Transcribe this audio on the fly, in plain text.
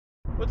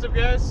What's up,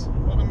 guys?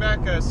 Welcome back.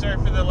 Sorry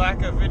for the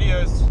lack of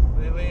videos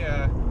lately.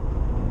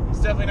 It's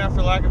definitely not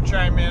for lack of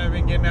trying, man. I've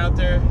been getting out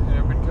there and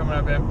I've been coming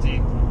up empty.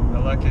 My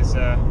luck has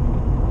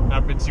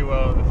not been too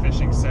well on the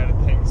fishing side of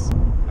things.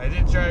 I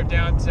did drive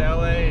down to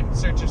LA in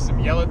search of some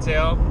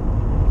yellowtail,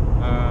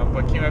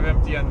 but came up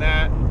empty on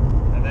that.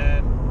 And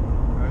then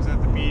I was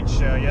at the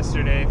beach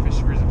yesterday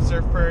fishing for some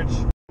surf perch.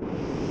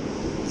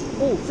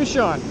 Oh, fish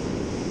on!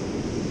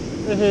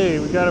 Hey,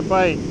 we got a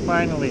bite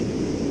finally.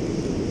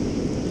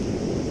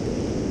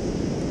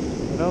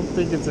 I don't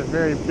think it's a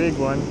very big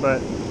one, but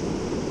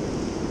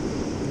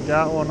we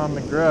got one on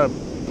the grub.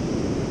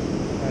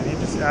 And he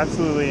just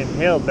absolutely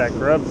inhaled that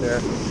grub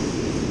there.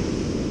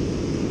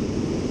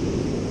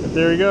 But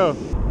there we go.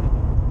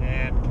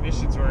 And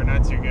conditions were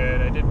not too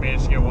good. I did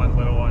manage to get one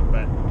little one,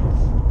 but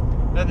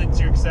nothing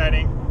too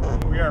exciting.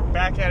 We are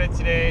back at it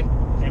today,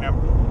 and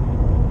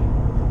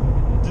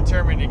I'm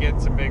determined to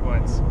get some big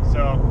ones.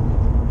 So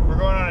we're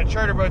going on a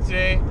charter boat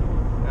today,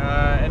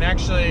 and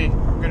actually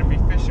I'm going to be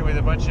fishing with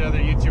a bunch of other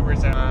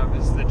YouTubers.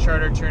 This is the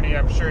charter tourney.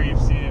 I'm sure you've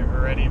seen it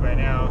already by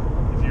now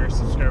if you're a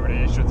subscriber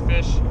to Ish with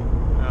Fish.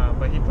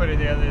 But he put it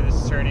together,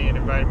 this tourney, and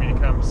invited me to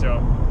come. So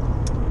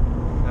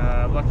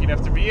I'm lucky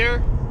enough to be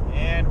here,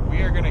 and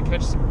we are going to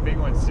catch some big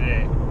ones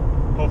today,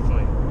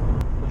 hopefully.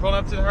 We're pulling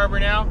up to the harbor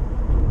now,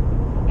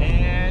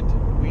 and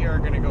we are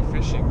going to go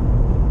fishing.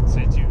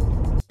 Stay tuned.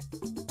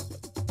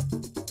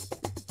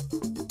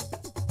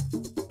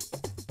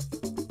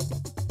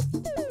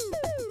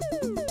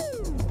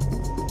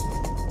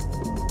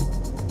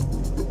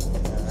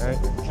 Alright,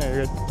 yeah, you're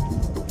good.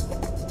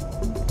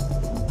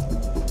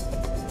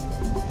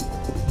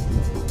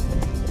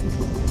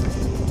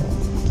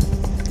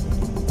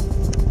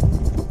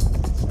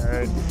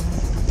 Alright.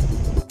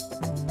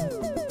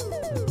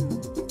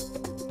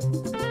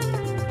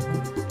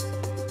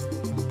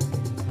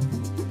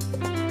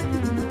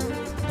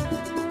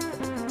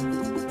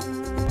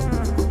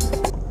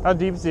 How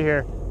deep is it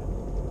here?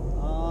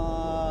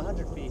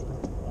 100 feet.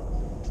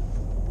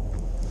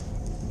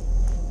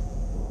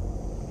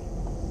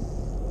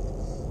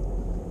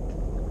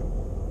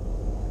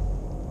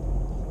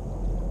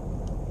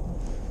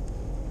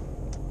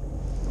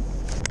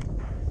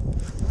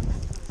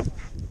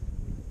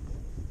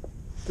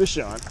 Fish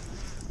on.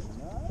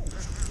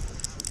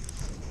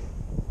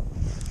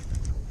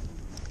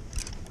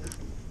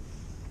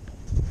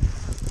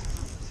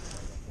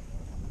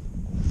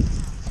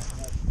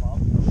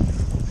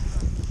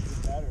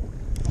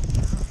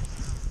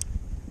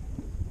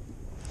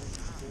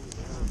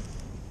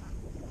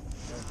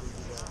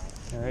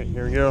 Alright,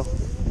 here we go.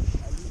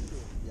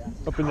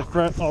 Up in the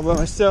front all by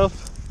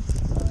myself.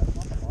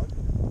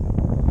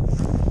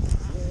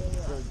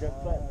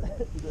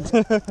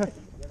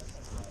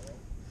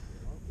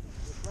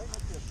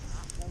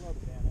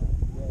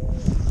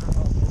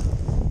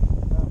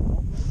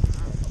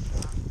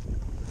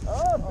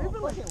 Oh,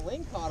 people looking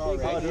Lingcod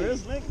already. Oh, there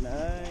is link.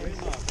 Nice.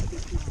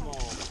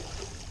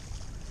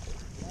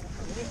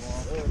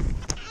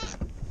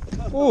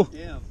 Ooh,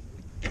 Damn.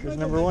 there's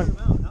number one.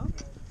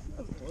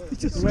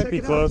 You might be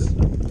close. Oh,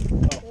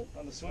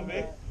 on the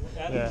swimbait?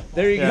 Yeah.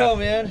 There you go,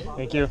 man.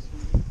 Thank you.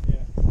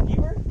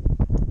 Keeper?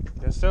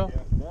 Guess so?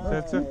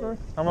 That's it?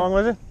 How long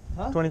was it?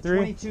 Huh?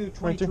 23?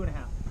 22 and a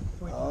half.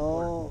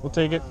 Oh. We'll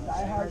take it.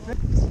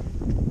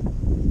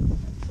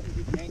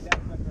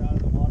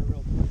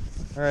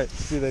 Alright,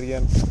 let's do that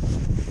again.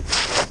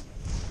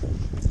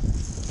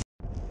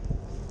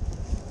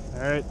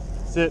 Alright,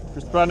 that's it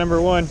for spot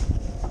number one.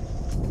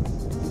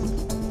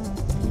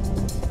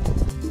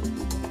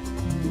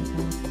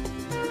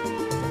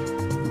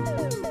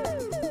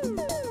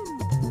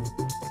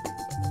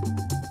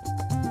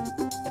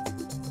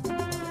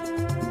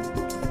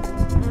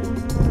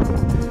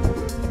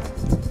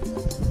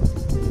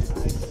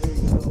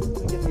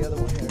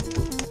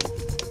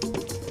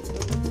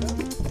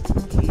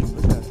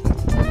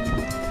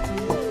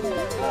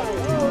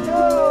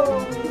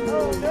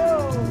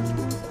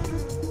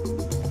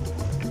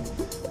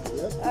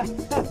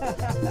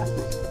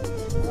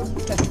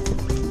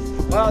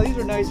 Wow, these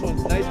are nice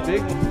ones. Nice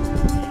big ones.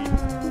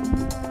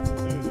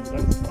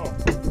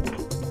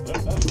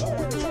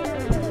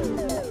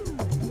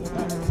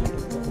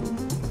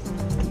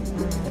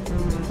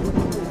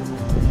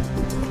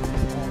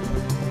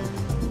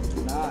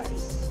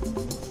 Nice.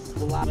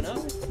 We'll lap it up.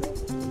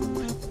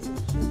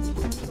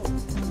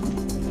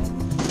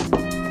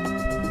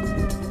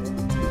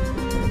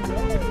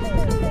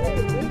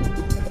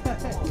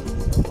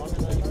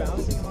 Are you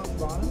bouncing them off the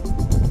bottom?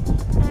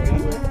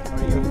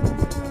 Are you?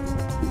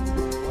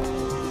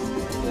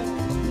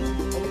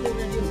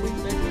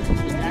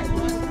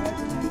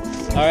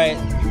 All right,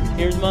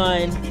 here's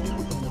mine.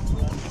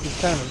 It's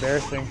kind of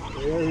embarrassing.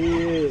 There he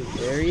is.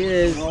 There he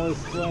is. All his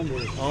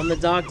splendor. On the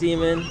dock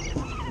demon.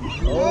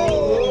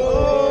 Oh!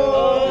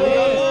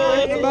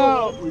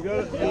 Oh! We got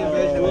it.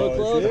 A little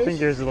close. I think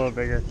yours is a little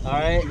bigger. All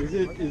right.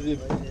 Is it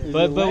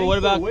But length what or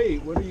about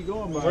weight? What are you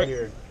going by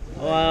here?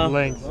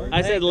 Length.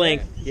 I said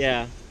length.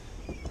 Yeah.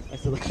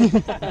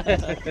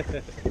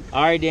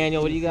 All right,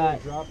 Daniel, what do you got?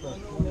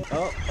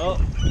 Oh,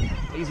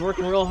 he's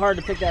working real hard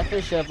to pick that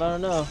fish up. I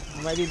don't know.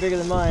 It might be bigger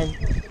than mine.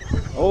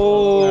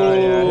 Oh,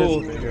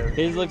 yeah,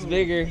 his looks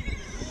bigger.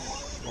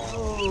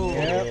 Oh.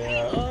 Yep.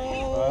 Yeah.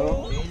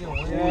 Oh.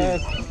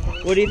 Yes.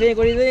 What do you think?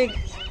 What do you think?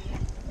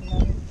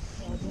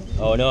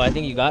 Oh no, I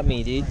think you got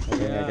me, dude. I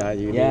think I got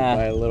you Yeah.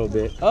 by a little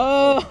bit.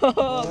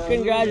 Oh,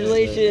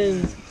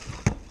 congratulations.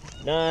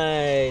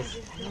 Nice.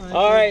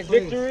 All right,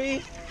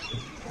 victory.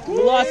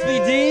 Philosophy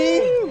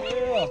D.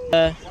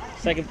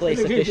 Second place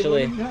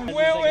officially. All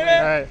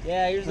right.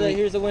 Yeah,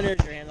 here's the winner.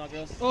 Your hand,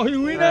 girls. Oh,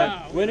 you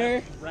winner?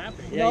 Winner?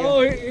 Yeah, No,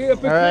 here,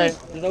 All right.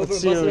 Just open, Let's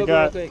see bust what we it open real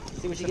got. quick.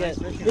 See what you get.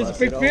 This is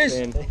big fish.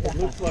 It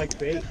looks like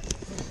bait.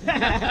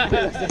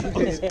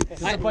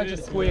 It's a bunch of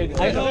squid.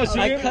 I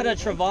cut a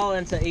trevally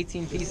into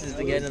 18 pieces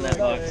to get in that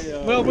box.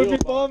 Well, we'll be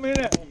 4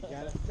 minutes.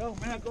 Go,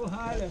 man, go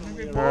higher.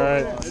 All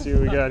right. Let's see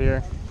what we got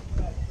here.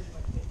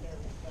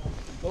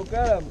 Go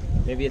get him.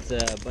 Maybe it's a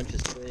bunch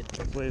of squid.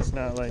 Hopefully it's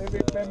not like.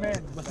 Maybe 10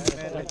 men. Let's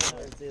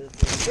see.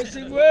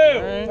 Fishing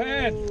well.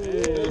 Man.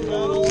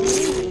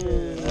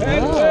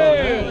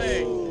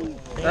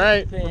 All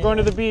right. We're going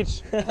to the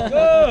beach.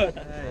 Good.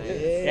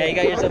 Yeah, you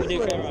got yourself a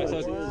new camera.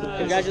 So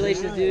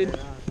congratulations, dude.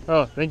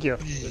 Oh, thank you.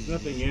 There's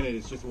nothing in it.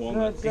 It's just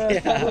walnuts.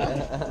 Nice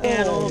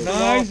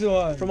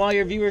one. From all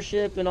your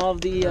viewership and all of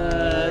the, you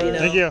know,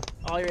 Thank you.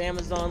 all your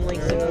Amazon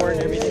link support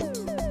and everything.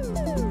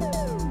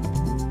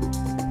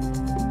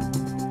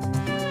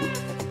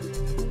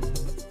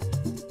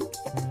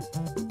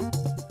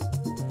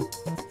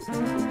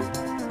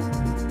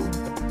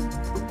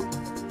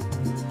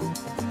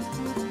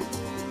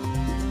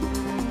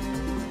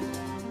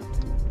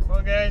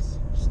 Well, guys,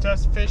 just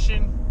us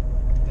fishing,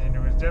 and it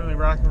was definitely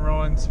rock and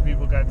rolling. Some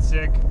people got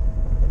sick.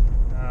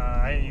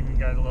 I even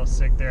got a little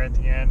sick there at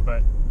the end,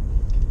 but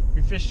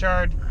we fished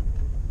hard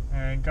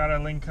and got our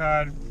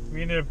lingcod.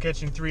 We ended up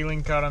catching 3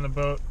 lingcod on the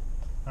boat,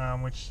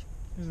 which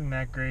isn't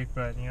that great,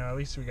 but you know, at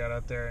least we got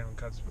out there and we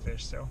caught some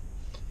fish. So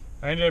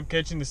I ended up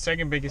catching the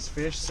second biggest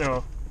fish.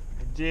 So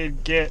I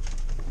did get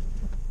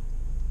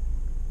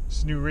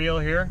this new reel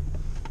here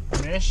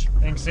from Ish.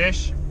 Thanks,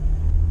 Ish.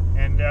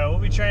 And we'll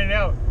be trying it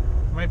out.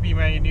 Might be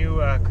my new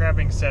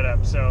crabbing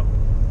setup. So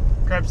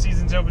crab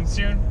season's open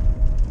soon.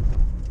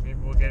 Maybe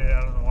we'll get it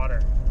out on the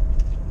water.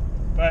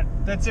 But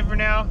that's it for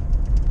now.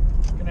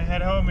 Gonna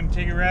head home and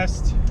take a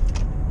rest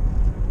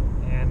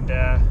and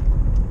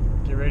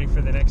get ready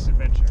for the next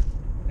adventure.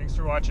 Thanks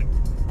for watching.